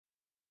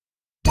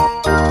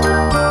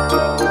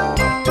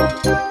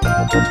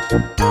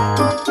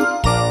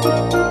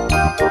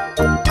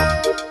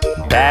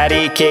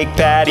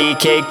Patty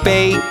cake,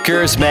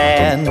 baker's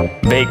man,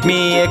 bake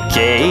me a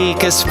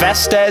cake as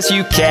fast as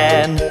you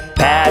can.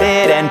 Pat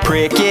it and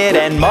prick it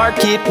and mark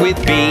it with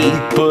B.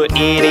 Put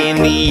it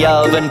in the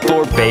oven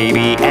for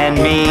baby and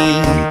me.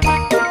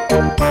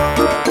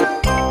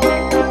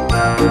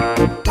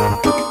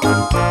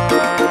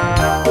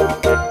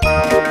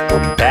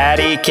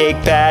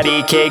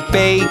 Patty cake,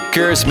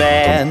 baker's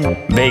man,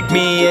 bake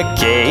me a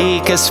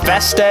cake as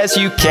fast as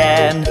you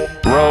can.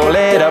 Roll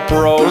it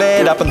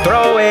up and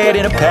throw it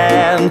in a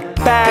pan.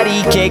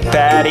 Patty cake,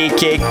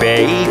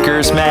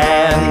 baker's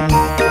man.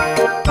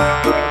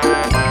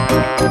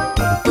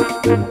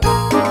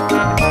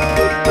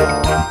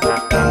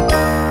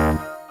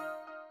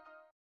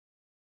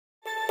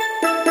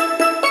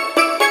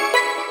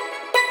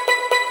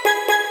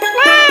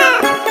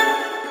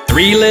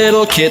 3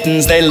 little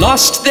kittens, they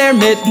lost their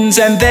mittens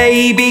and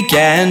they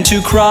began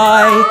to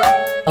cry.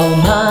 Oh,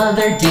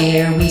 mother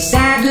dear, we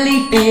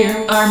sadly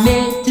fear our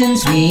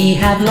mittens we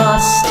have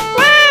lost.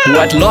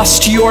 What,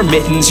 lost your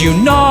mittens, you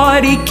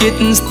naughty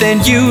kittens?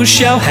 Then you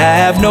shall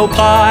have no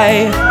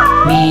pie.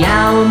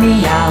 Meow,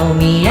 meow,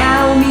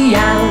 meow,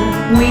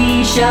 meow,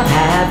 we shall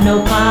have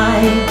no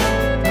pie.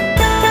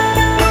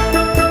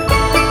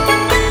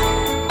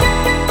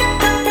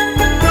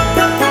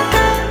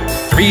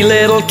 3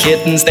 little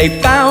kittens, they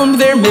found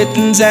their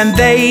mittens and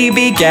they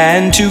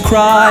began to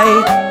cry.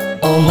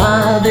 Oh,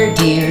 mother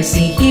dear,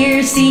 see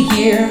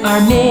here,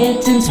 our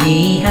mittens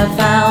we have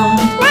found.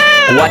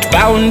 What,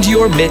 found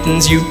your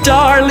mittens, you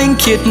darling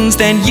kittens?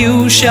 Then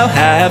you shall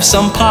have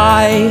some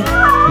pie.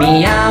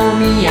 Meow,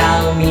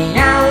 meow,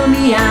 meow,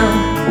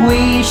 meow,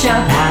 we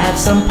shall have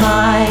some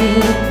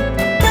pie.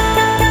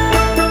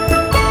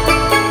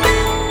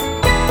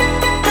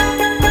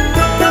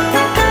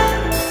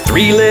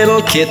 3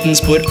 little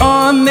kittens put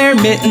on their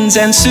mittens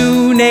and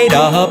soon ate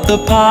up the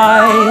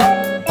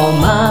pie. Oh,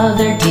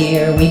 mother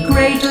dear, we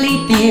greatly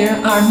fear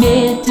our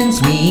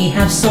mittens we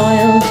have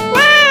soiled.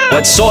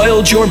 What,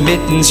 soiled your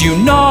mittens, you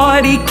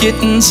naughty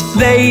kittens?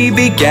 They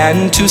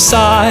began to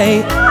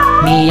sigh.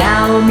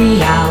 Meow,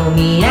 meow,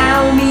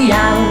 meow,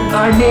 meow,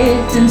 our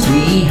mittens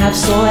we have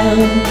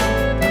soiled.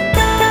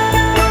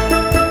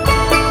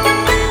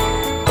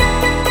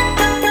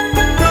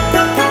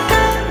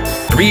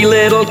 3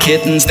 little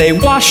kittens, they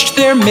washed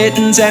their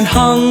mittens and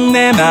hung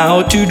them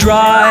out to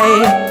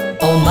dry.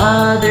 Oh,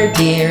 mother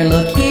dear,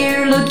 look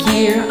here,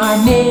 our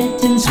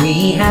mittens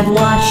we have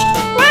washed.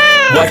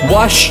 What,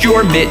 washed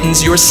your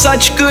mittens? You're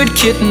such good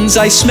kittens,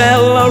 I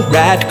smell a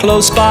rat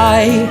close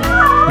by.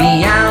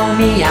 Meow,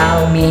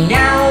 meow,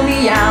 meow,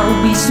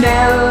 meow, we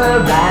smell a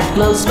rat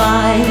close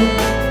by.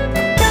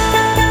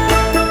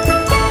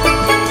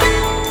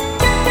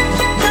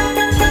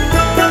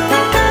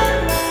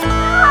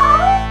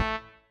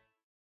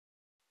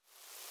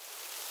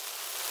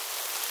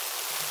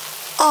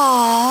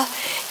 'Aw,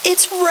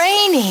 it's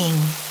raining.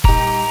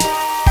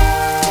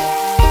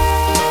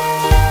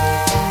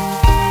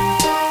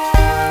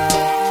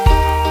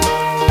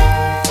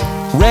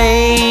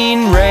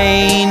 Rain,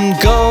 rain,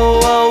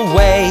 go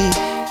away.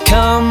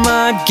 Come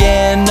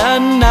again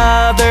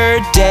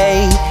another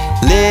day.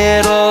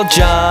 Little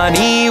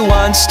Johnny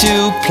wants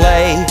to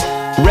play.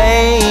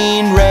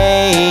 Rain,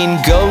 rain,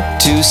 go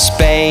to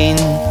Spain.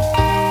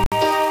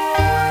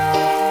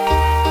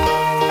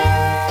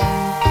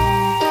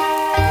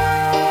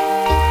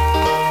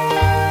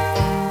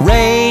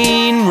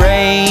 Rain,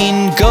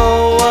 rain,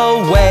 go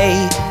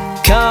away.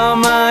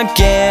 Come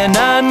again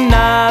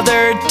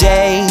another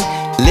day.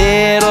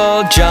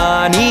 Little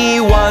Johnny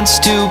wants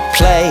to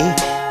play.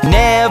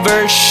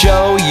 Never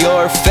show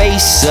your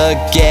face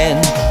again.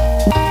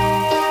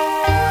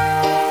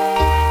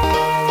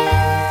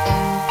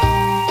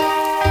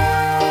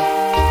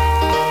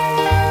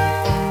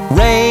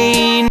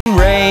 Rain,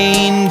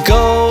 rain,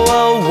 go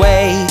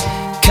away.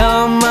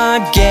 Come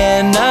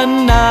again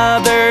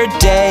another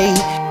day.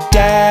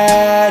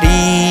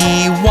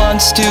 Daddy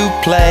wants to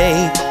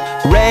play.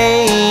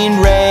 Rain,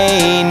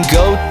 rain,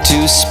 go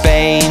to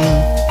Spain.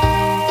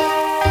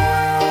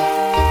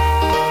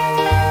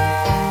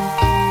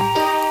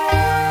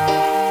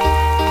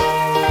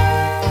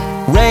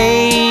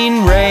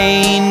 Rain,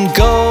 rain,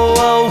 go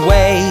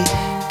away.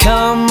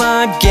 Come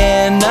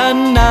again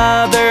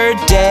another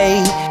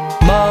day.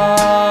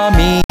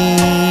 Mommy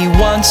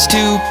wants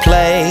to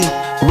play.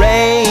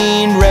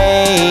 Rain,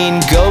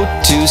 rain, go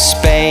to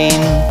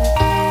Spain.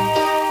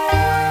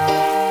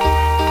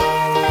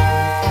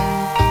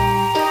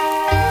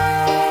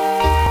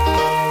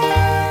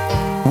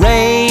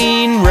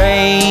 Rain,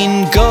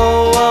 rain,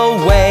 go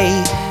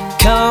away.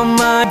 Come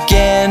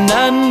again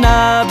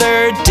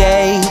another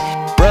day.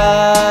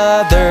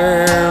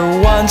 Brother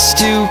wants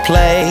to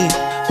play.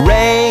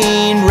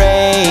 Rain,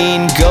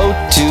 rain, go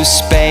to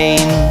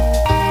Spain.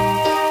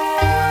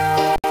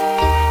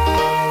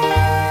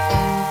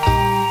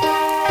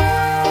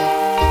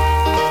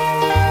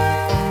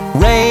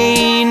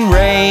 Rain,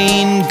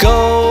 rain,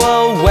 go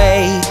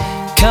away.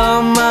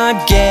 Come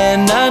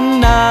again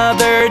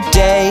another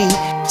day.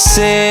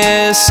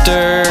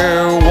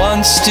 sister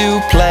wants to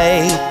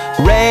play.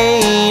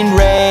 Rain,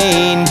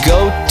 rain,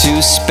 go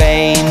to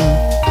Spain.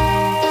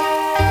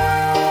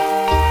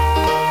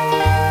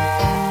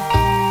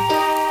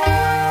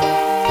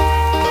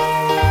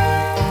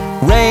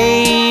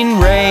 Rain,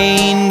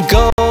 rain,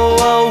 go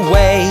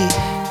away.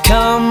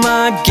 Come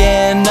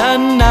again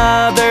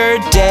another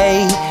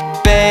day.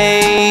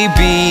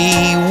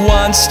 Baby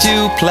wants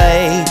to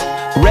play.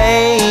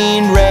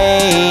 Rain,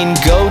 rain,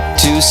 go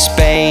to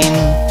Spain.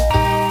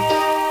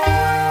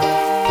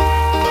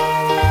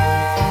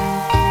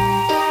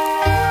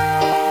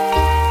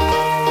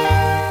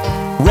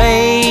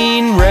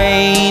 Rain,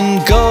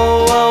 rain,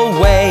 go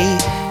away.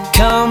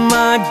 Come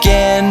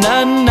again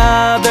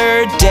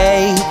another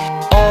day.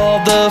 All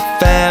the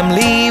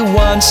family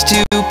wants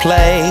to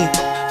play.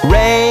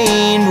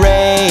 Rain,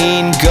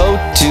 rain, go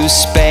to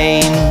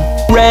Spain.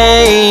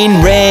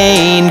 Rain,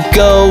 rain,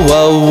 go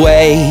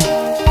away.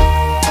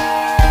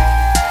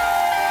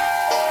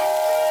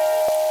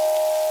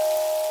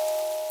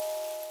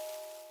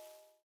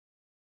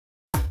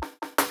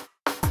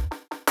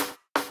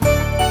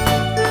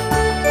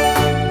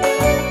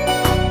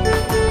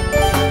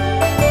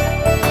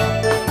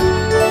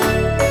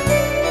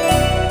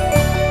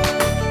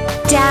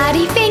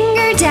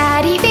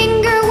 Daddy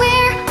finger,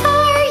 where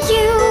are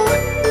you?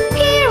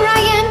 Here I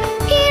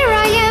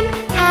am,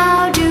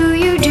 how do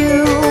you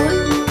do?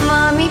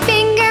 Mommy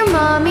finger,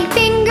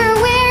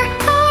 where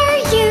are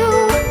you?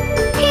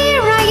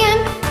 Here I am,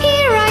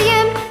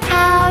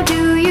 how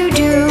do you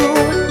do?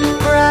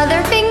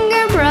 Brother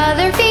finger,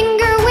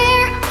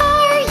 where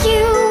are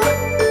you?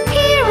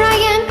 Here I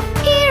am,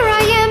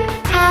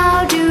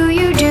 how do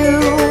you do?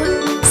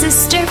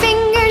 Sister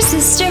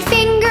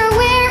finger,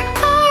 where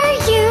are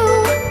you?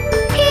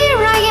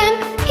 Here I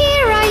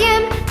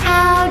am,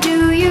 how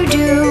do you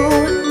do?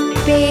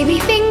 Baby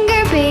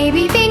finger,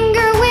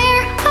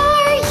 where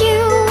are you?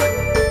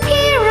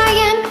 Here I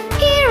am,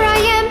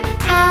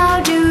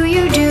 how do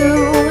you do?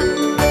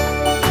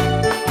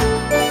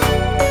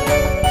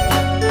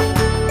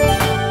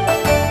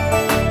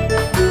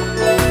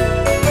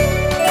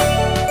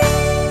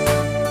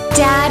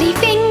 Daddy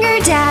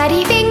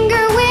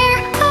finger, where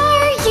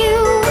are you?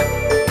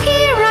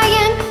 Here I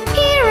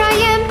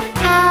am,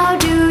 how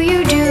do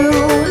you do?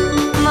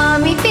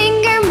 Mommy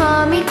finger,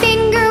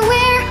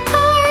 where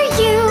are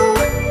you?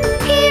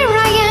 Here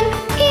I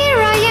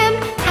am,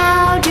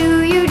 how do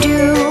you do?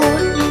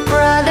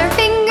 Brother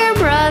finger,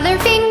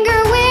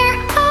 where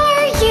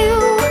are you?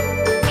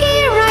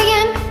 Here I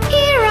am,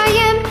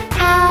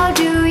 how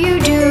do you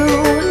do?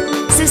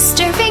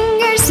 Sister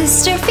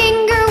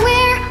finger,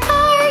 where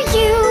are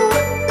you?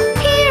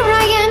 Here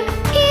I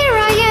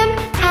am,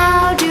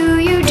 how do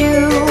you do?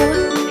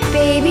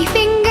 Baby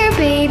finger,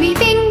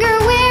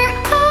 where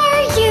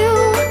are you?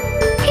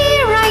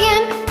 Here I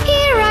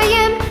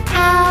am,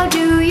 how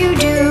do you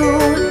do?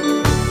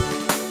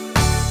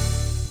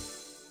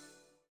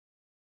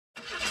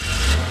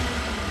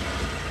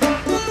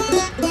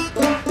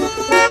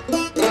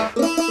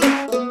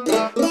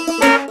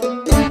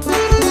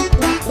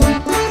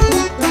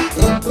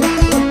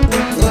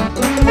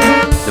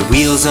 The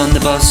wheels on the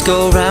bus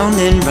go round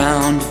and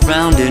round,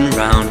 round and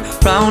round,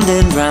 round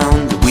and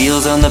round. The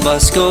wheels on the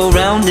bus go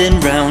round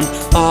and round,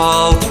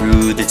 all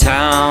through the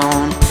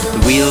town.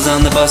 The wheels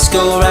on the bus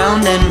go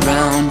round and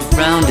round,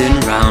 round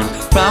and round,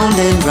 round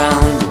and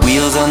round. The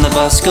wheels on the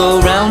bus go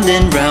round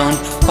and round,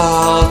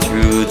 all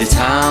through the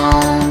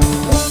town.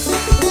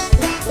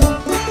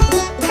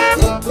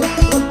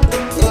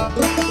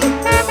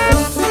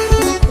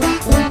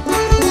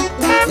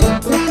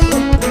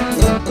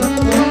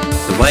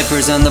 The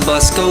wipers on the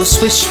bus go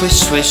swish, swish,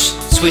 swish,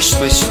 swish,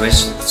 swish,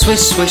 swish, swish,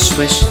 swish,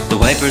 swish. The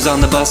wipers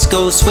on the bus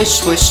go swish,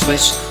 swish,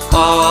 swish,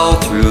 all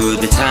through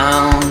the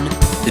town.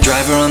 The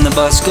driver on the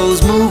bus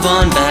goes move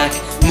on back,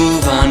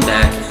 move on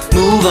back,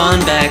 move on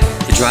back.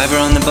 The driver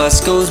on the bus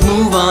goes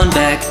move on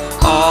back,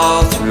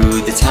 all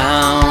through the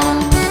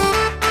town.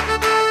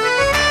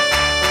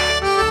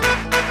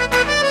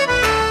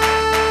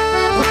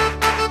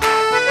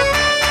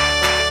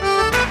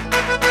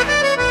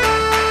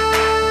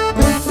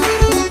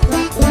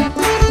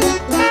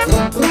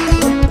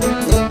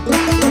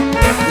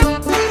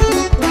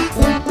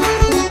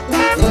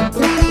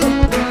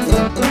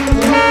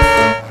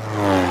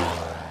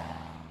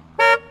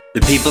 The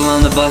people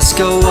on the bus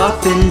go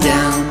up and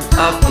down,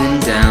 up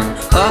and down,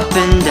 up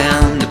and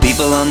down. The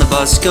people on the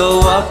bus go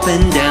up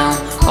and down,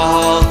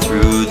 all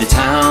through the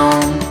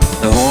town.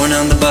 The horn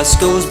on the bus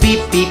goes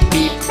beep, beep,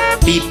 beep,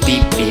 beep,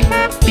 beep, beep,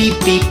 beep,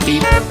 beep,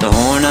 beep. The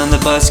horn on the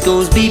bus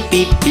goes beep,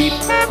 beep, beep,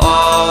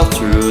 all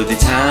through the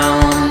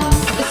town.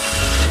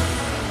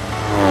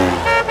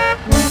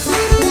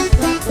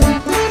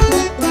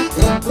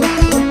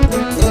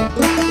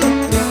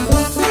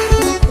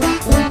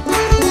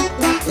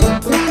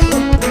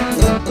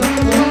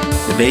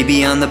 The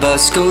baby on the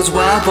bus goes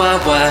wah, wah,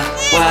 wah,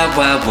 wah,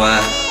 wah,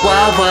 wah,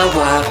 wah, wah,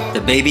 wah.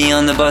 The baby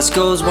on the bus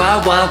goes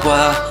wah, wah,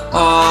 wah,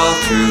 all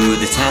through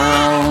the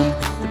town.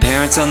 The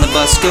parents on the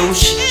bus go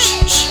shh,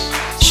 shh, shh,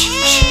 shh,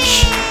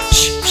 shh,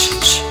 shh,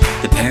 shh, shh.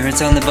 The parents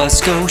parents on the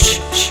bus go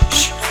shh, shh,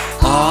 shh,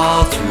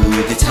 all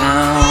through the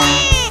town.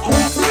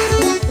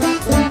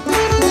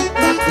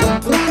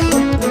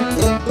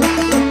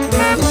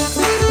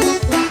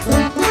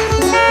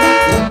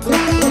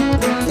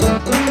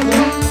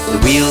 The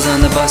wheels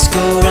on the bus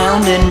go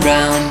round and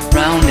round,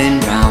 round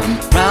and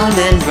round, round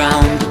and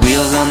round. The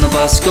wheels on the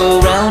bus go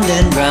round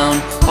and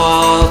round,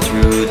 all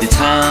through the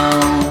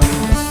town.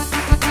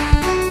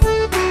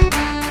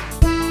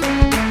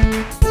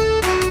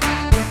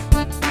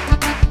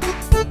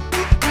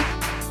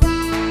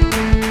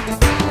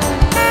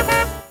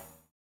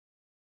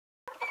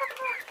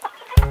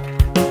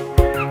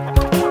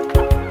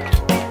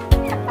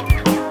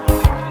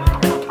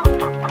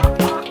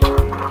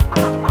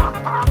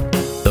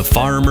 The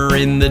farmer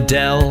in the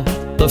dell,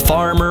 the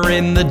farmer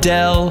in the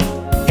dell.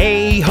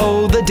 Hey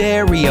ho, the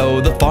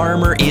dairy-o, the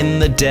farmer in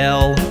the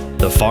dell.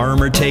 The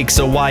farmer takes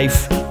a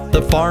wife,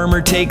 the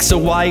farmer takes a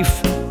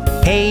wife.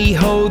 Hey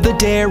ho, the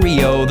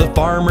dairy-o, the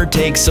farmer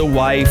takes a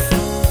wife.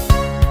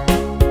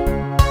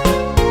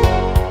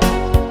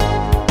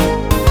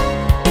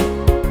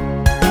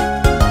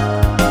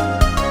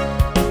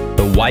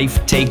 The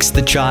wife takes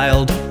the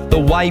child, the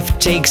wife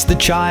takes the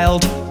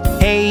child.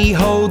 Hey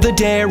ho, the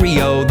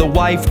dairy-o, the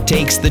wife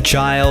takes the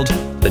child.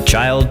 The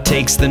child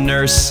takes the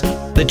nurse,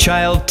 the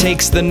child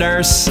takes the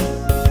nurse.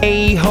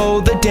 Hey ho,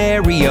 the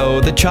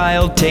dairy-o, the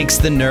child takes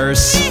the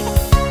nurse.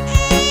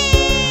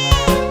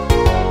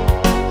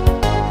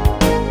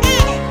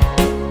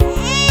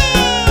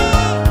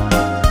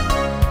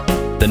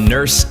 The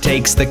nurse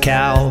takes the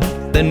cow,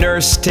 the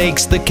nurse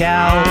takes the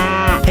cow.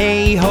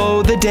 Hey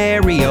ho, the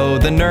dairy-o,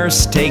 the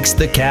nurse takes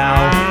the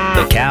cow.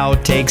 The cow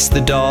takes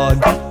the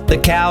dog, the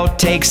cow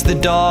takes the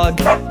dog.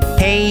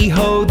 Hey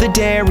ho, the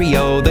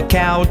dairy-o, the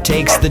cow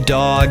takes the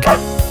dog.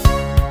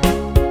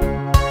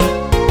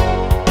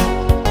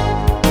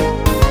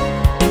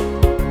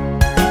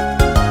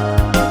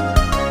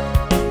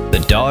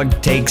 The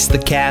dog takes the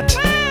cat,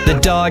 the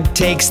dog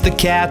takes the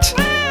cat.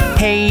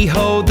 Hey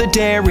ho, the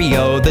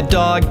dairy-o, the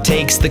dog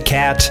takes the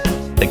cat.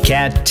 The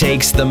cat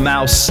takes the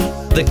mouse,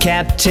 the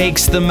cat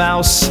takes the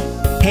mouse.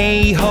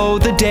 Hey ho,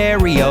 the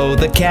dairy-o,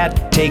 the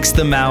cat takes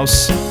the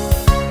mouse.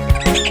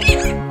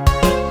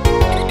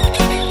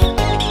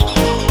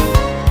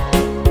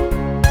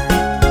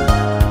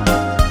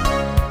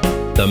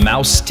 The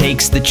mouse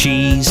takes the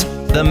cheese,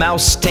 the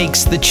mouse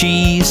takes the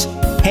cheese.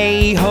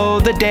 Hey ho,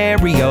 the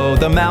dairy-o,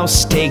 the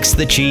mouse takes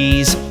the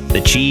cheese. The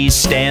cheese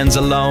stands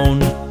alone,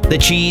 the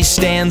cheese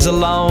stands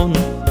alone.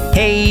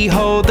 Hey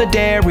ho, the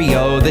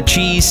dairy-o, the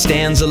cheese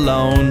stands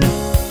alone.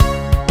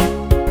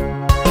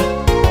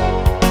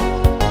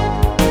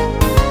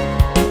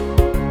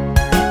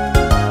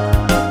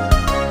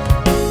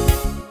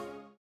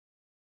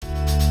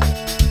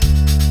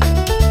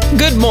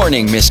 Good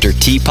morning, Mr.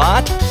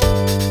 Teapot.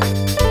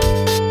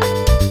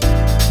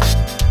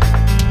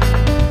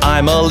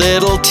 I'm a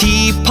little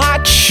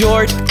teapot,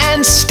 short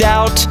and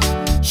stout.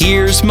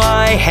 Here's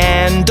my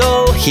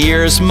handle,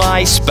 here's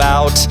my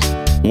spout.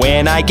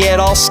 When I get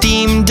all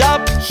steamed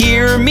up,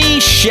 hear me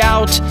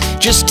shout.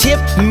 Just tip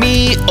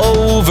me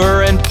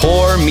over and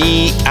pour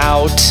me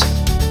out.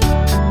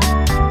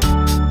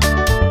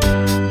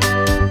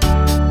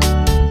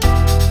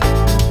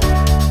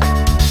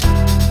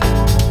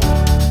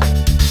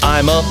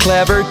 I'm a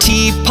clever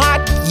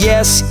teapot,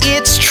 yes,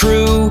 it's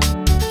true.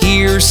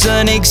 Here's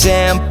an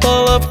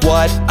example of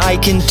what I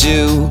can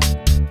do.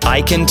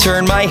 I can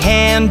turn my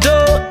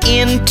handle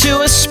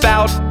into a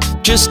spout.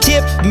 Just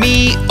tip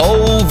me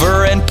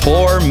over and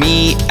pour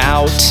me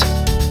out.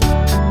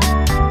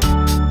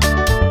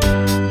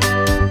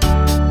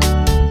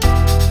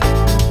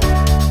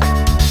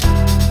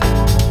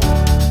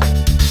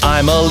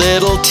 I'm a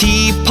little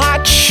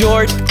teapot,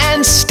 short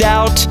and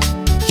stout.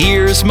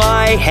 Here's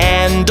my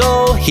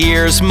handle,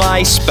 here's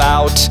my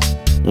spout.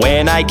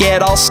 When I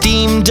get all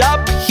steamed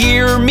up,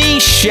 hear me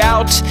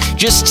shout.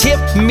 Just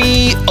tip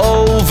me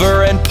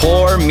over and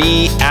pour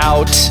me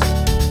out.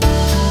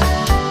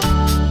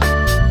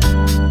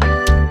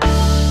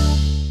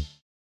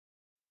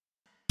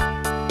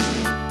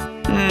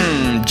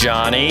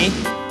 Johnny,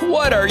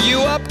 what are you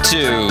up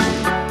to?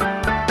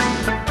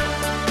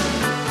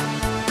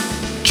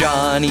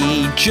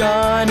 Johnny,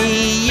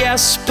 Johnny,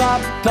 yes,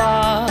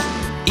 Papa.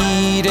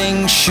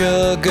 Eating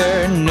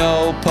sugar,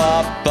 no,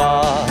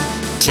 Papa.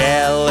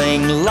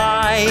 Telling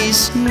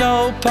lies,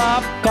 no,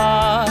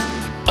 Papa.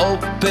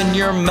 Open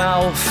your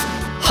mouth,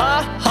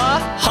 ha, ha,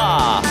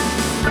 ha.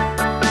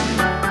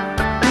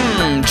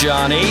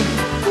 Johnny,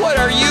 what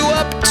are you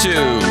up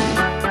to?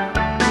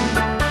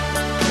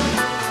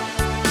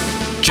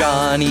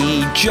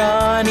 Johnny,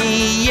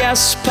 Johnny,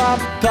 yes,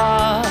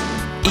 Papa.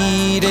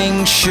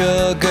 Eating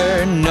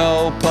sugar,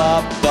 no,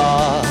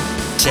 Papa.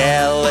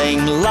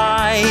 Telling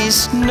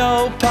lies,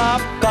 no,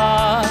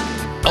 Papa.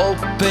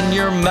 Open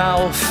your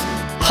mouth,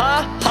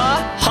 ha,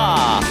 ha,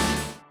 ha.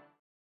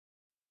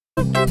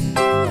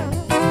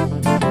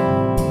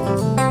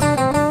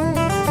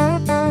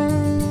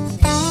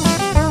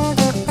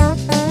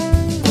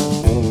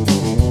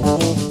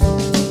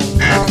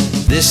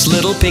 This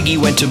little piggy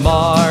went to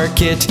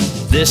market.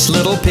 This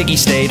little piggy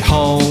stayed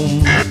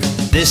home.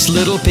 This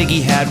little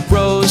piggy had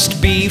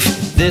roast beef.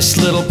 This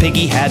little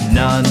piggy had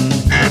none.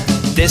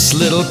 This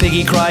little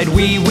piggy cried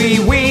wee,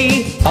 wee,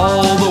 wee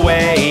all the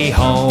way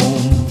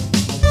home.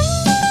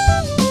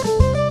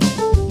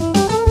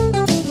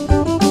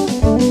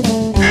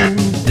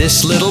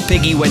 This little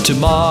piggy went to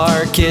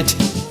market.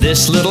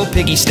 This little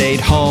piggy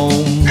stayed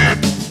home.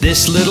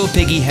 This little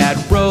piggy had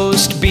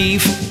roast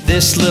beef.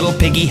 This little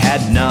piggy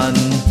had none.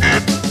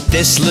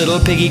 This little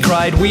piggy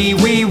cried wee,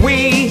 wee,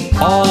 wee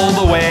all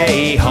the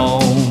way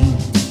home.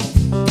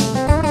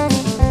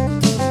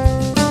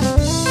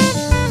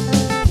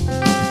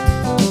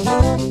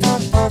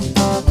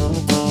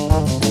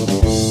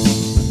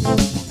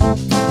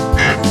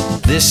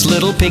 This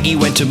little piggy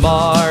went to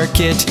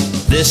market.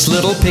 This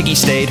little piggy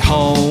stayed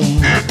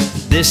home.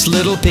 This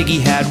little piggy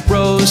had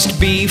roast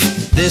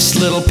beef. This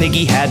little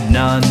piggy had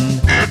none.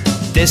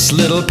 This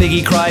little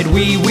piggy cried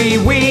wee, wee,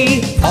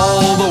 wee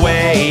all the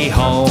way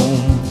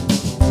home.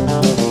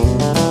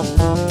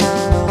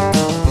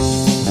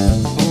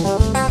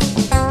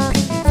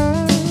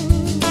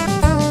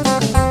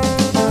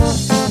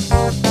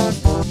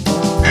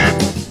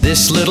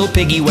 This little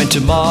piggy went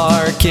to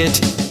market.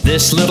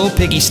 This little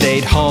piggy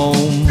stayed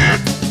home.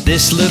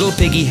 This little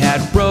piggy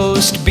had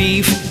roast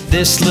beef.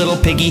 This little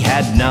piggy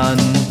had none.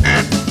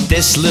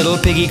 This little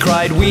piggy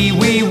cried wee,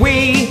 wee,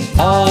 wee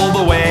all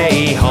the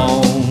way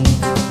home.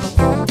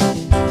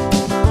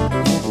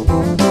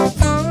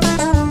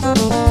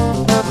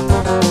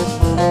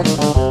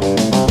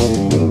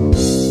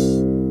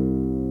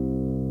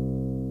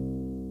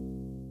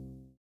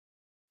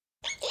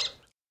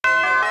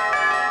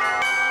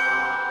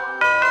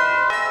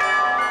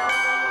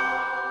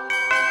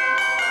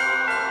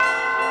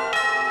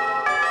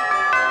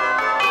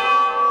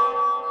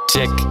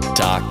 Tick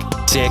tock,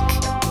 tick,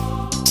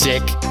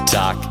 tick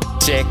tock,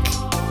 tick.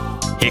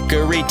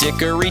 Hickory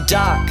dickory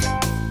dock,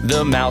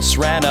 the mouse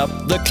ran up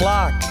the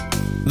clock.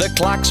 The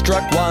clock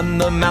struck one,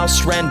 the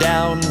mouse ran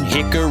down.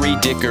 Hickory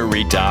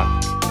dickory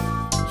dock,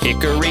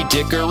 hickory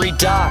dickory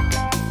dock,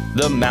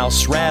 the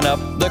mouse ran up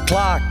the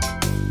clock.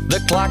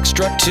 The clock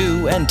struck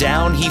two, and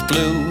down he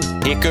flew.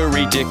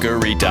 Hickory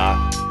dickory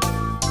dock,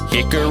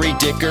 hickory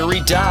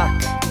dickory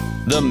dock,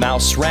 the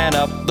mouse ran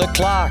up the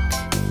clock.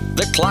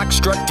 The clock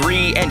struck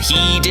three, and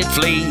he did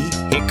flee.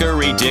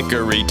 Hickory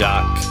dickory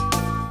dock.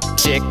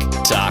 Tick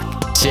tock,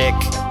 tick,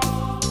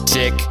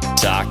 tick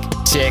tock,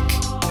 tick.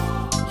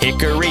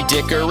 Hickory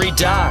dickory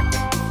dock,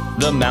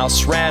 the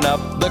mouse ran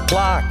up the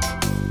clock.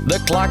 The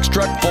clock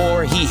struck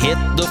four, he hit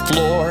the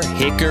floor.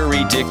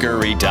 Hickory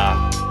dickory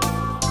dock,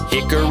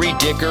 hickory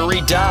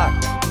dickory dock,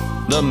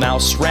 the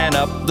mouse ran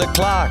up the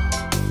clock.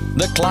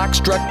 The clock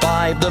struck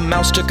five, the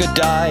mouse took a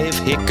dive.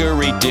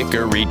 Hickory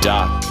dickory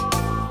dock,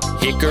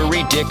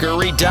 hickory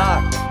dickory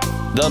dock,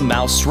 the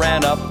mouse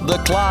ran up the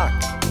clock.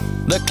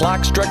 The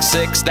clock struck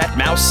six, that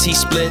mouse he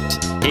split.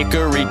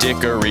 Hickory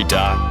dickory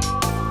dock.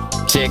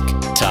 Tick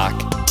tock,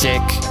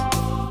 tick,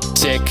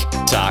 tick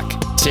tock,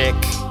 tick.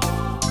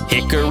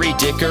 Hickory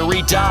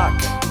dickory dock,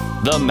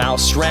 the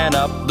mouse ran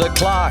up the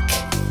clock.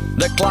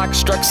 The clock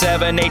struck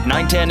 7, 8,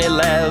 9, 10,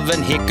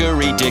 11.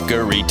 Hickory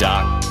dickory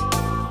dock,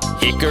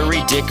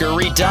 hickory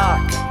dickory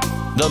dock,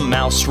 the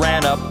mouse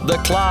ran up the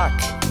clock.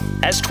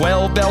 As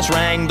 12 bells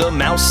rang, the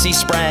mouse he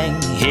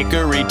sprang.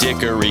 Hickory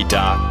dickory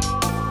dock,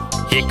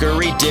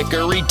 hickory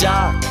dickory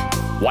dock,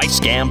 why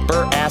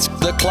scamper, asked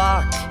the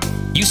clock.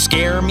 You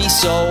scare me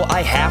so,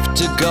 I have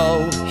to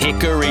go.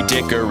 Hickory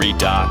dickory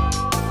dock.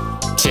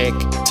 Tick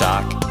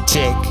tock,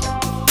 tick,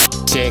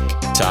 tick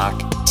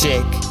tock,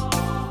 tick.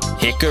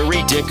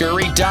 Hickory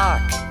dickory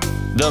dock,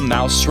 the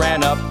mouse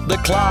ran up the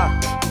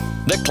clock.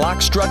 The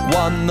clock struck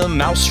 1, the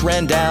mouse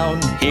ran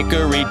down.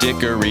 Hickory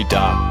dickory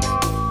dock.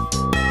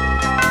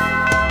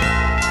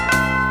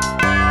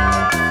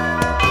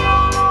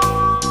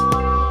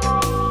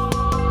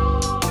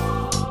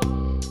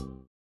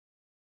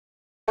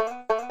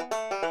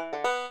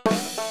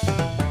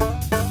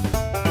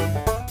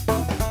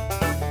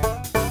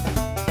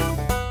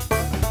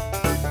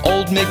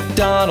 Old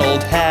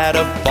MacDonald had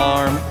a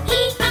farm,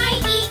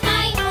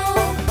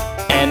 E-I-E-I-O.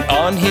 And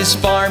on his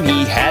farm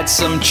he had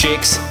some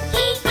chicks,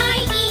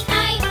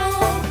 E-I-E-I-O.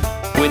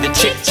 With a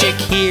chick chick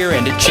here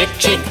and a chick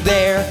chick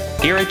there,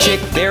 here a chick,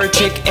 there a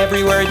chick,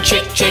 everywhere a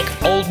chick chick.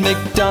 Old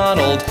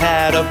MacDonald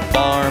had a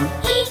farm,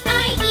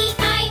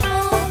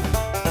 E-I-E-I-O.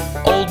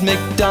 Old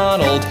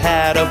MacDonald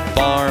had a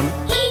farm,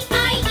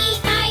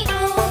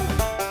 E-I-E-I-O.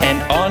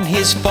 And on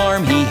his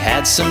farm he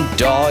had some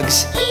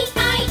dogs,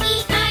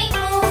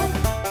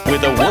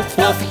 with a woof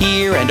woof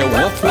here and a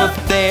woof woof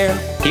there,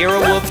 here a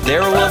woof,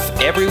 there a woof,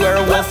 everywhere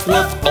a woof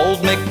woof.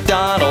 Old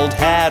MacDonald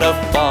had a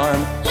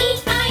farm,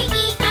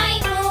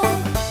 E-I-E-I-O.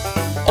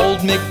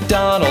 Old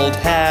MacDonald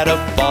had a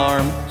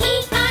farm,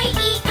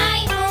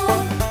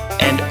 E-I-E-I-O.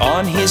 And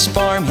on his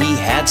farm he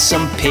had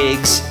some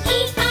pigs,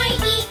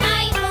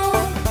 E-I-E-I-O.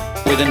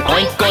 With an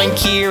oink oink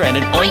here and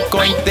an oink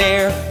oink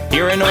there,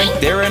 here an oink,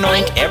 there an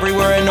oink,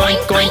 everywhere an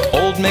oink oink.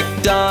 Old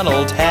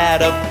MacDonald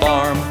had a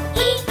farm,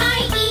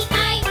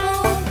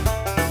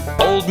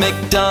 Old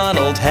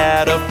MacDonald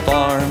had a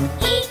farm.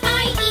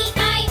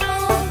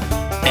 E-I-E-I-O.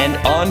 And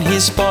on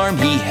his farm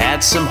he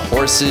had some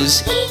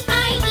horses.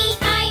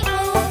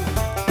 E-I-E-I-O.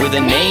 With a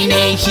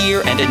neigh-neigh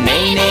here and a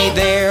neigh-neigh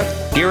there.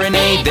 Here a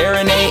neigh, there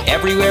a neigh,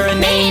 everywhere a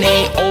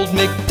neigh-neigh. Old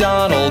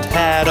MacDonald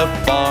had a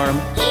farm.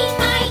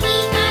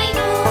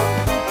 E-I-E-I-O.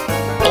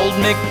 Old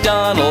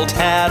MacDonald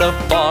had a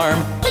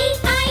farm.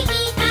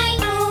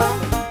 E-I-E-I-O.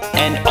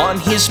 And on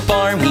his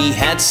farm he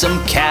had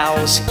some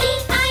cows. E-I-E-I-O.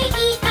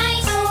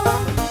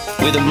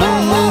 With a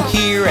moo-moo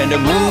here and a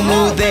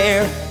moo-moo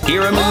there.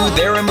 Here a moo,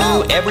 there a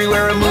moo,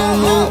 everywhere a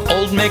moo-moo.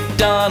 Old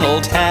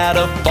MacDonald had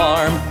a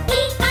farm.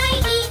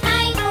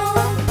 E-I-E-I-O.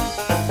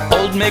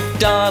 Old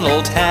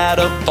MacDonald had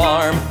a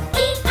farm.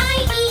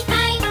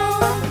 E-I-E-I-O.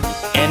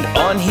 And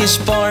on his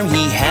farm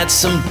he had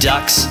some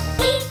ducks.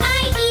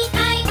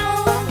 E-I-E-I-O.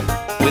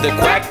 With a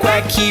quack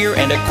quack here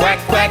and a quack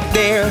quack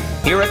there.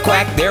 Here a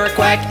quack, there a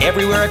quack,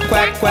 everywhere a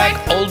quack quack.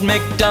 Old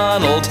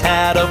MacDonald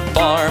had a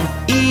farm.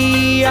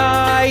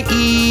 E-I-E-I-O.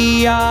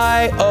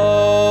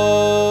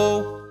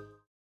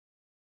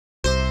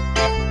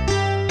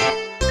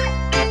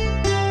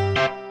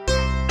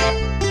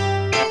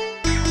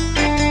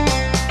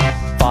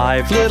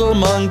 5 little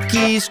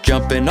monkeys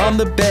jumping on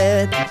the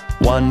bed.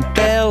 One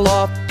fell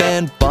off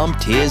and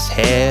bumped his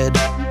head.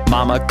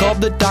 Mama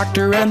called the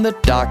doctor and the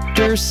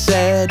doctor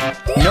said,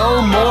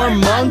 no more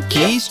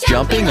monkeys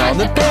jumping on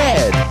the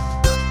bed.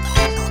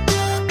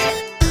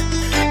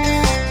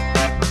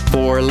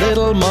 4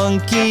 little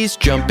monkeys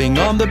jumping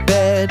on the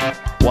bed.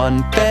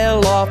 One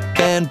fell off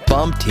and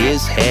bumped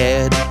his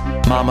head.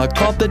 Mama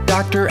called the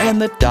doctor and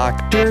the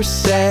doctor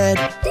said,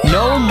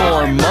 no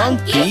more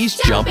monkeys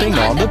jumping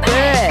on the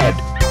bed.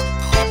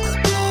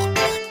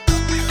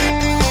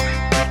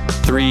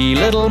 3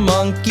 little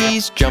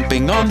monkeys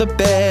jumping on the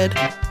bed.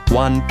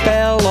 One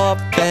fell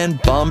off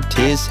and bumped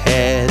his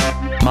head.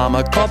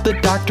 Mama called the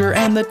doctor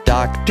and the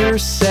doctor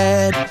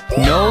said,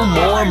 no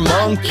more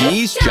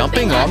monkeys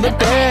jumping on the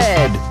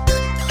bed.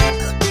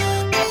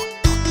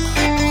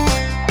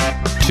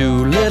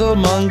 2 little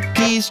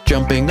monkeys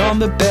jumping on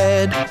the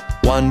bed.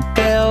 One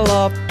fell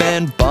off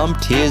and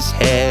bumped his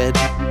head.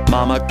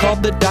 Mama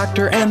called the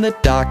doctor and the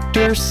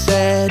doctor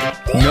said,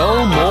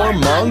 no more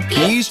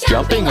monkeys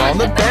jumping on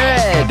the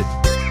bed.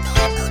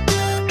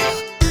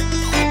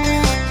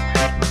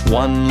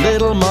 1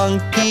 little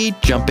monkey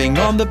jumping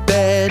on the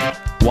bed.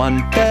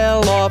 One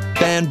fell off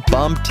and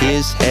bumped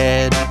his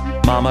head.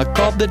 Mama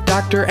called the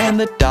doctor and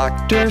the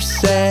doctor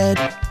said,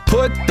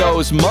 put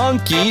those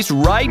monkeys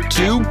right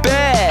to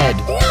bed.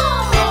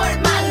 No more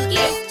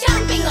monkeys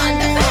jumping on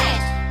the bed.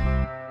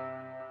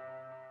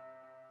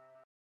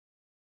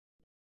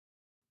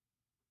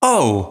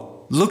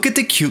 Oh, look at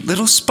the cute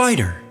little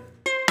spider.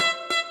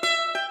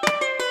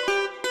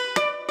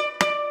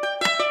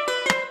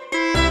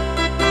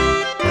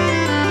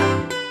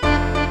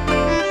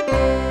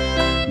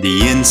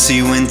 The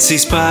incy-wincy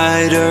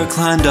spider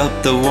climbed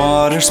up the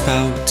water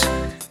spout.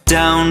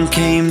 Down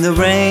came the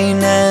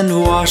rain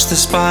and washed the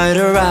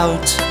spider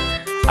out.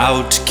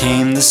 Out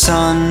came the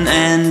sun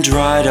and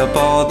dried up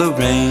all the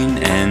rain.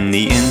 And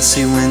the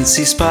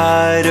incy-wincy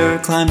spider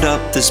climbed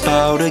up the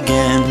spout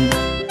again.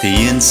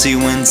 The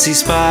incy-wincy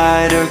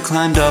spider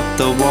climbed up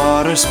the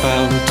water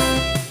spout.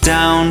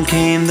 Down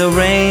came the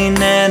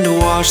rain and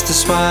washed the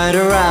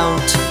spider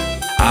out.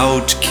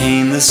 Out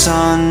came the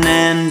sun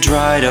and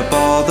dried up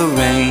all the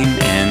rain.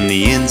 And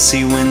the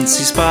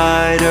incy-wincy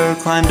spider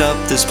climbed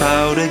up the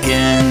spout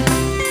again.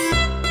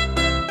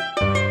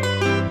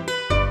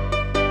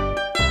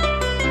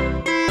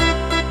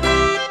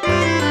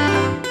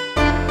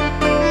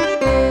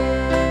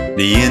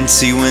 The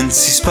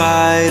incy-wincy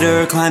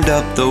spider climbed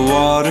up the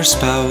water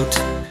spout.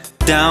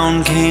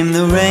 Down came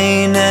the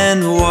rain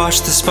and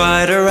washed the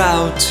spider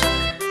out.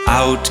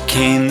 Out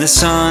came the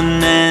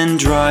sun and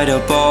dried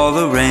up all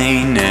the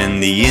rain.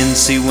 And the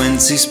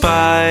incy-wincy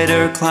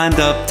spider climbed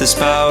up the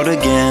spout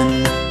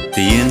again.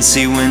 The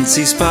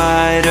incy-wincy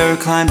spider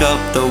climbed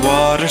up the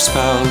water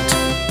spout.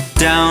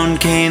 Down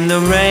came the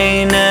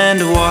rain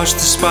and washed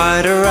the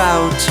spider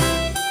out.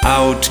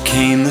 Out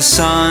came the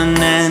sun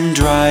and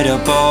dried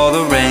up all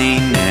the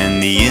rain.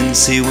 And the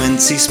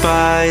incy-wincy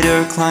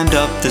spider climbed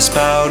up the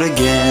spout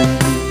again.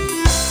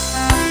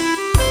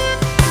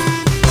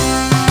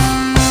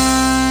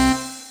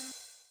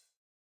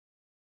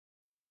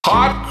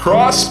 Hot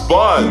cross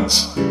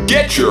buns!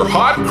 Get your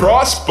hot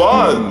cross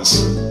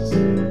buns!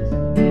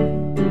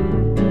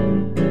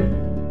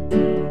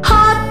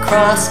 Hot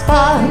cross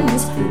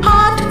buns,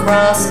 hot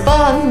cross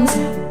buns.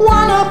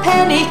 1 a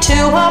penny, 2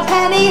 a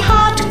penny,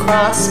 hot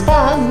cross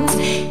buns.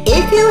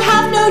 If you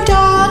have no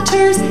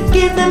daughters,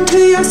 give them to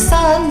your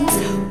sons.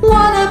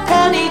 1 a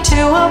penny, 2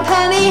 a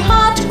penny,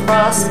 hot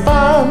cross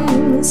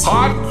buns.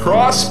 Hot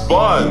cross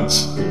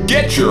buns!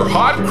 Get your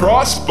hot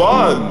cross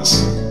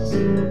buns!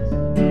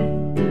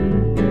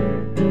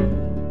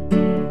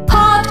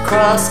 Hot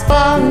cross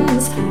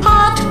buns,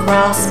 hot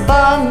cross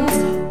buns.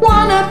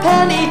 1 a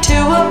penny, 2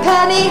 a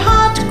penny,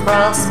 hot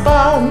cross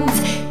buns.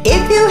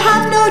 If you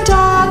have no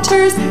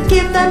daughters,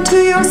 give them to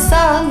your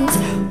sons.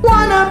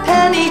 1 a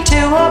penny, 2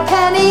 a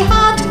penny,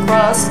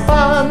 cross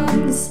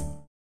buns.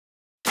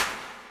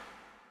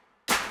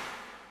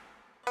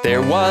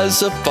 There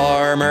was a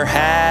farmer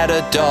had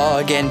a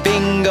dog, and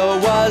Bingo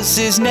was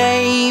his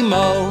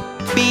name-o.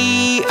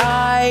 B-I-N-G-O,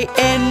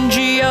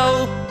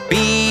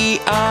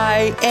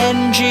 B-I-N-G-O,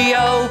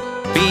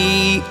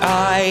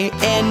 B-I-N-G-O,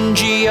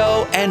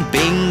 and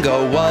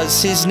Bingo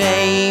was his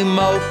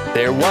name-o.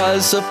 There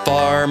was a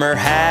farmer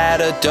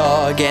had a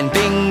dog, and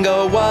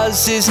Bingo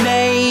was his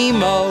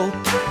name-o.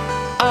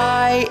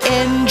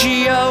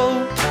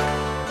 I-N-G-O,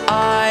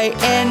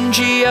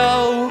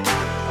 I-N-G-O,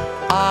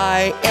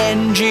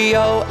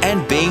 I-N-G-O,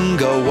 and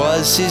Bingo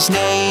was his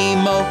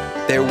name-o.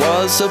 There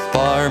was a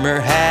farmer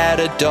had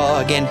a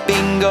dog, and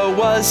Bingo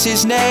was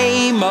his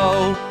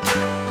name-o.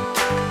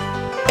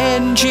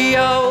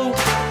 N-G-O,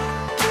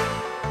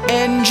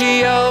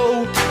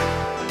 N-G-O,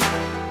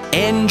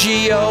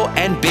 N-G-O,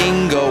 and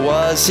Bingo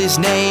was his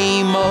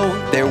name-o.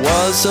 There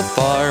was a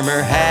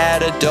farmer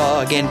had a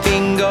dog, and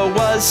Bingo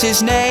was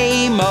his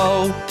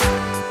name-o.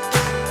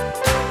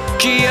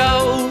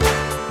 G-O,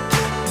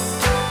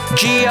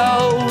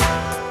 G-O,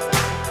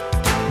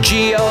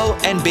 G-O,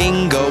 and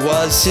Bingo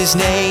was his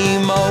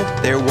name-o.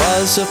 There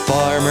was a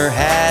farmer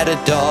had a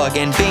dog,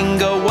 and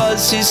Bingo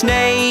was his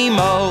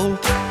name-o.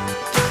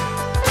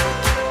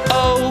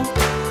 O,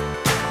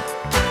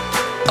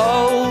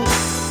 O,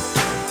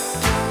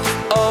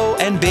 O,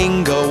 and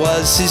Bingo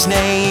was his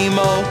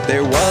name-o.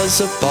 There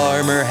was a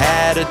farmer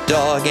had a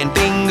dog, and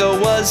Bingo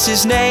was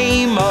his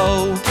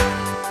name-o.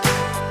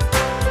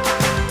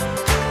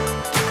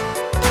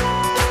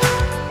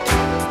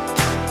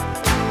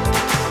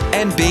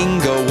 And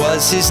Bingo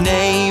was his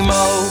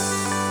name-o.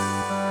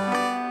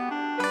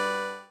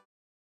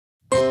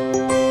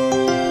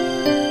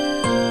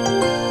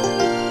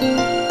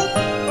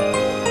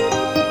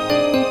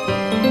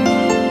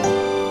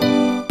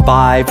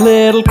 5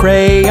 little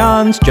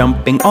crayons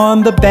jumping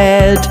on the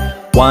bed.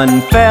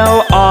 One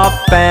fell off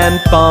and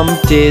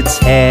bumped its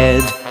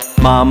head.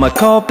 Mama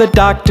called the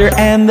doctor,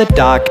 and the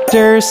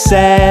doctor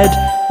said,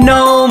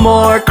 "No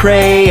more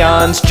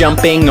crayons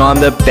jumping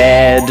on the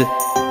bed."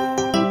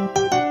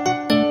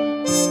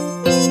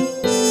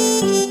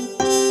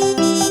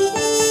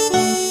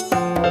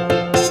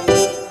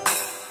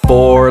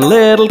 4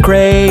 little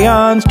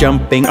crayons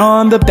jumping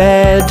on the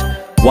bed.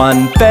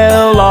 One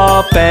fell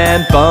off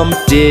and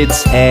bumped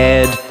its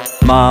head.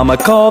 Mama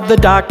called the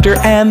doctor,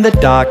 and the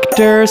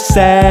doctor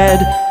said,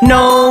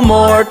 "No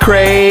more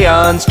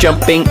crayons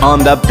jumping on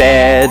the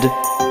bed."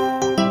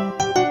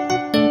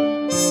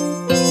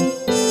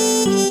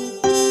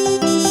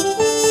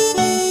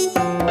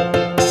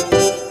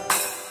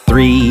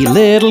 3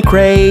 little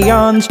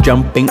crayons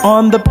jumping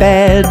on the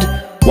bed.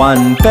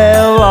 One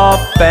fell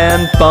off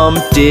and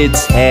bumped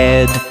its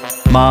head.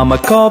 Mama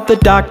called the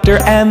doctor,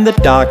 and the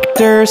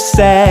doctor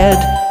said,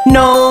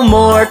 "No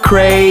more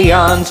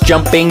crayons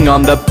jumping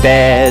on the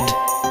bed."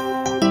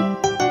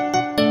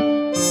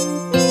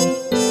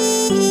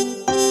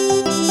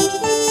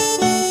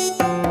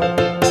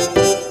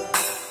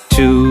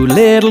 2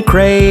 little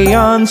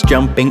crayons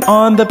jumping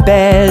on the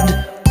bed.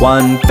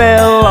 One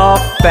fell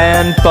off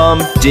and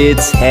bumped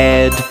its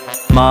head.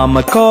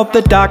 Mama called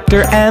the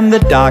doctor, and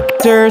the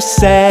doctor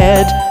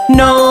said,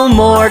 "No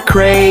more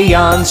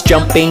crayons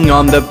jumping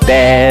on the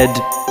bed."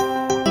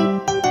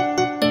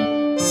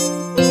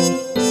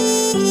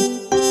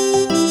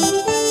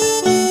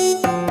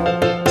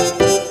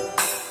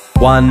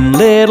 One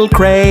little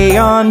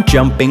crayon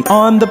jumping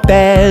on the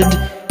bed.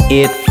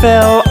 It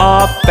fell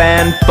off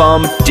and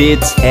bumped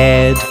its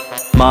head.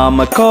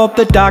 Mama called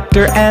the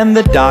doctor, and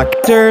the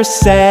doctor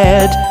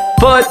said,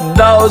 "Put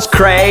those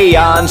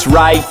crayons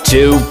right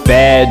to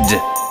bed."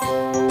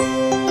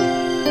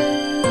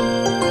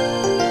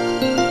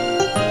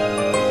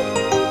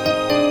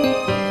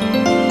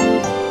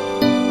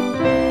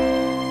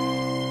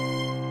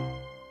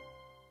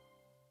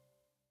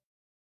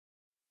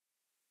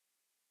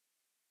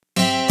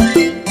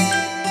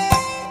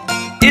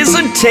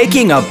 Isn't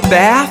taking a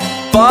bath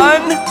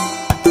fun?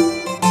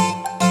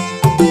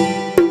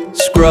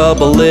 Scrub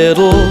a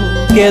little,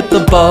 get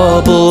the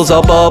bubbles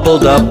all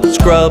bubbled up.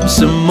 Scrub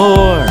some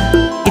more,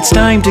 it's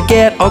time to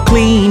get all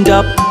cleaned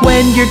up.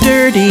 When you're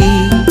dirty,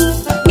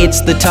 it's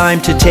the time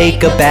to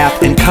take a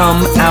bath and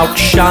come out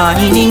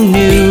shining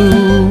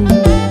new.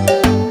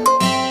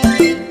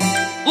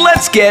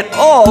 Let's get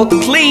all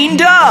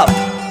cleaned up.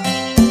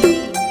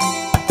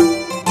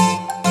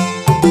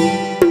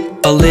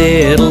 A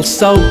little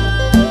soap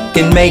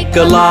can make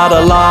a lot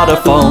of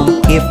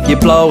foam. If you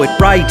blow it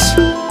right,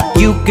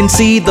 you can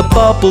see the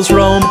bubbles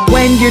roam.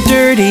 When you're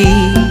dirty,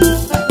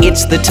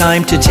 it's the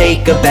time to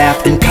take a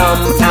bath and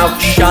come out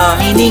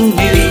shining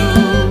new.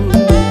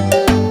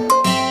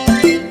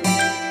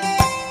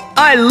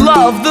 I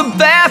love the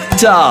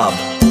bathtub.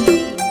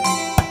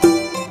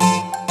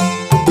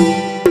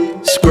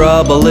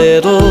 Scrub a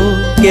little,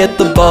 get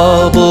the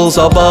bubbles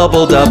all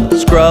bubbled up.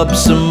 Scrub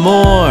some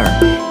more,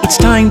 it's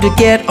time to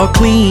get all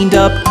cleaned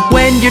up.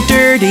 When you're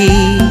dirty,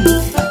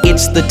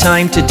 it's the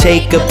time to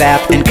take a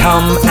bath and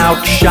come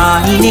out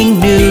shining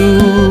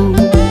new.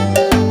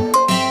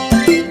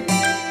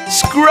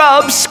 Scrub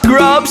scrub,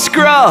 scrub,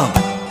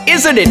 scrub.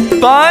 Isn't it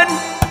fun?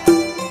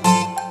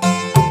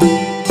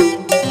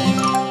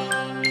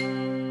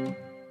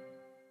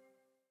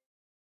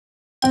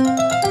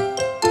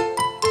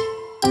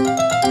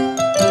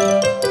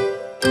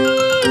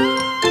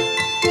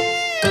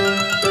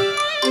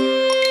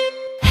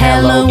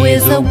 Hello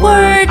is a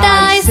word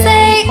I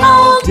say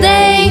all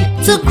day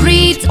to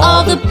greet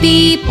all the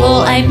people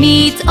I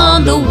meet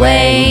on the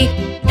way.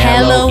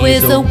 Hello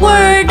is a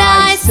word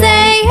I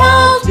say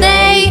all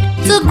day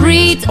to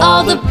greet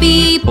all the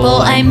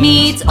people I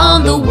meet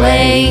on the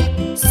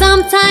way.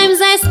 Sometimes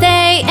I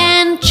stay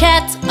and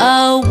chat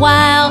a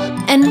while,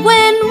 and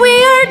when we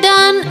are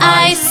done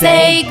I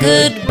say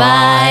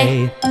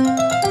goodbye.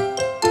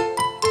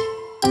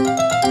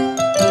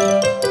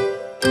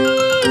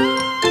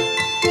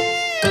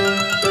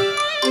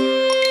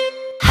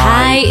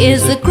 Hi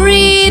is a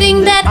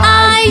greeting that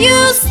I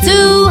used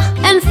to,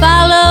 and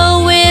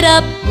follow it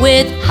up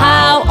with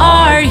how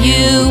are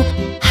you.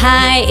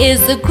 Hi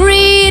is a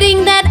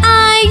greeting that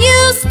I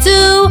used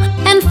to,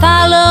 and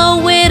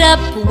follow it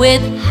up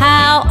with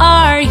how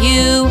are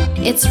you.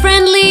 It's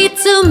friendly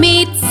to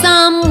meet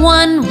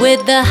someone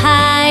with the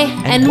hi,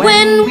 and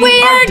when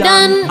we are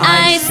done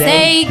I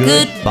say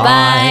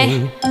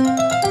goodbye.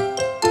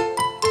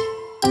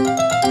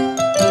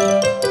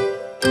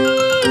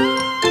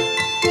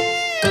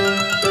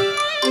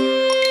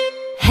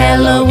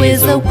 Hello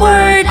is a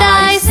word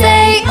I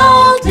say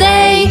all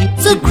day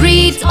to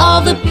greet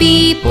all the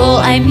people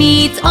I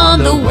meet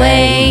on the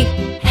way.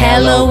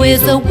 Hello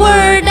is a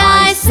word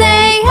I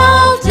say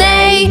all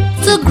day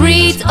to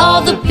greet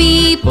all the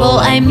people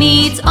I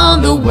meet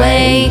on the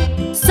way.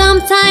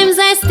 Sometimes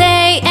I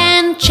stay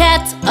and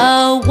chat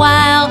a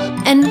while,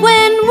 and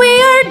when we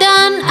are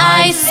done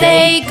I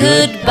say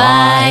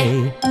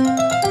goodbye.